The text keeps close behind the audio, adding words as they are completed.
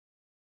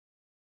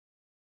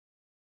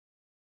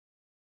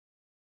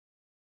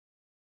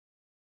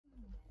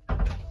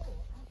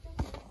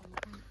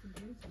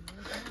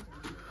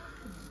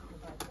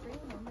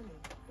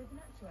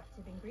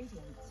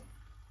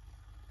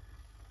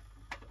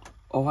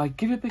Oh, I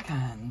give you a big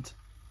hand.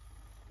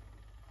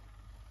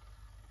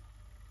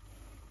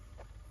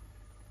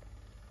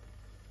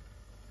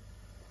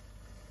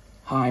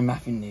 Hi, I'm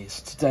Matthew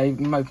Nees. Today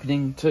I'm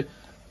opening to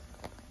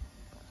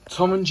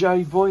Tom and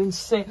Jerry Volume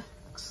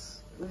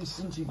 6, released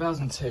in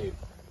 2002.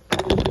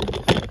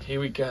 Here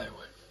we go.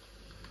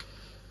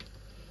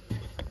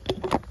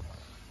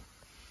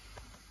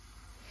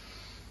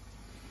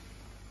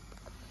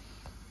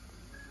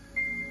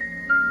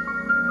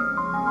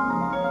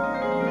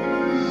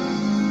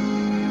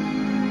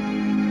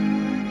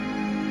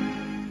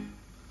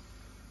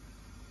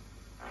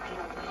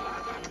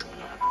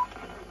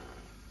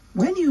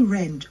 When you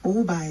rent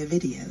or buy a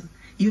video,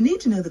 you need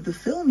to know that the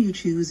film you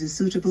choose is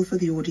suitable for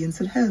the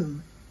audience at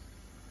home.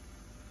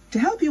 To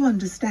help you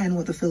understand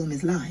what the film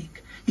is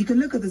like, you can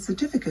look at the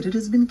certificate it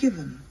has been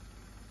given.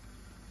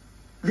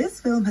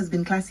 This film has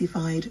been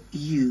classified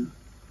U.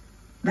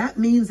 That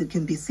means it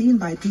can be seen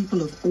by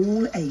people of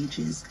all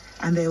ages,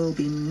 and there will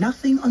be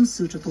nothing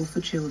unsuitable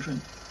for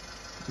children.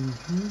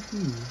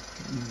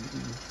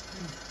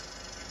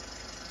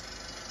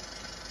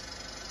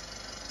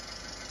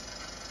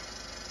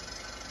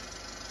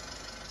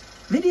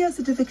 Video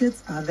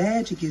certificates are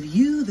there to give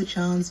you the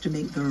chance to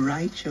make the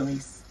right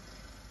choice.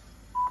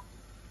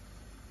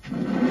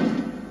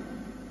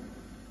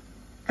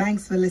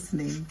 Thanks for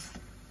listening.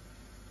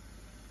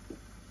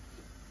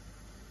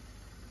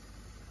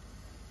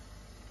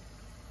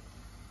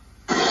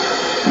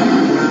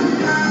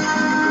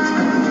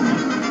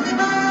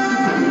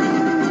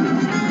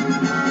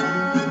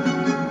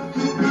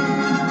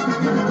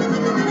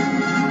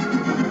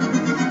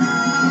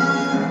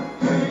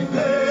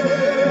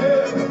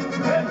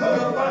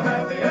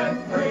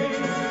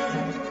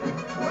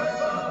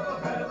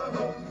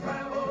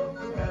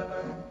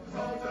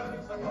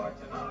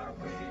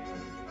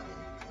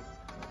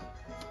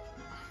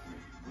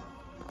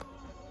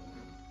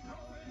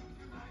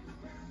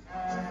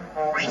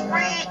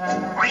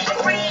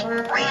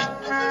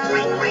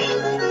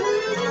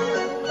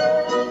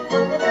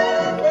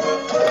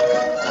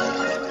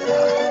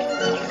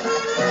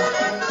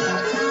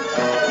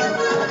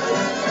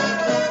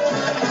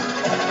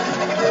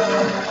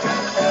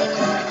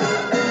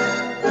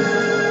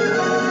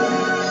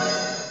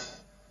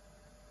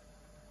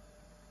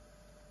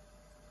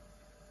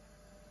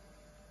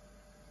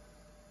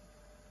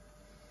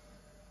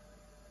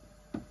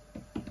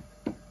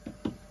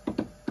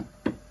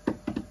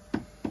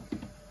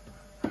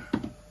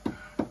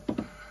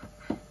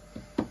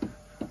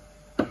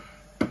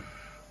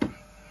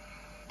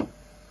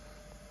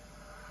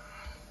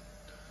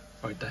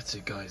 Right, that's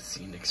it guys,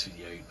 see you next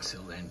video.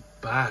 Until then,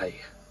 bye.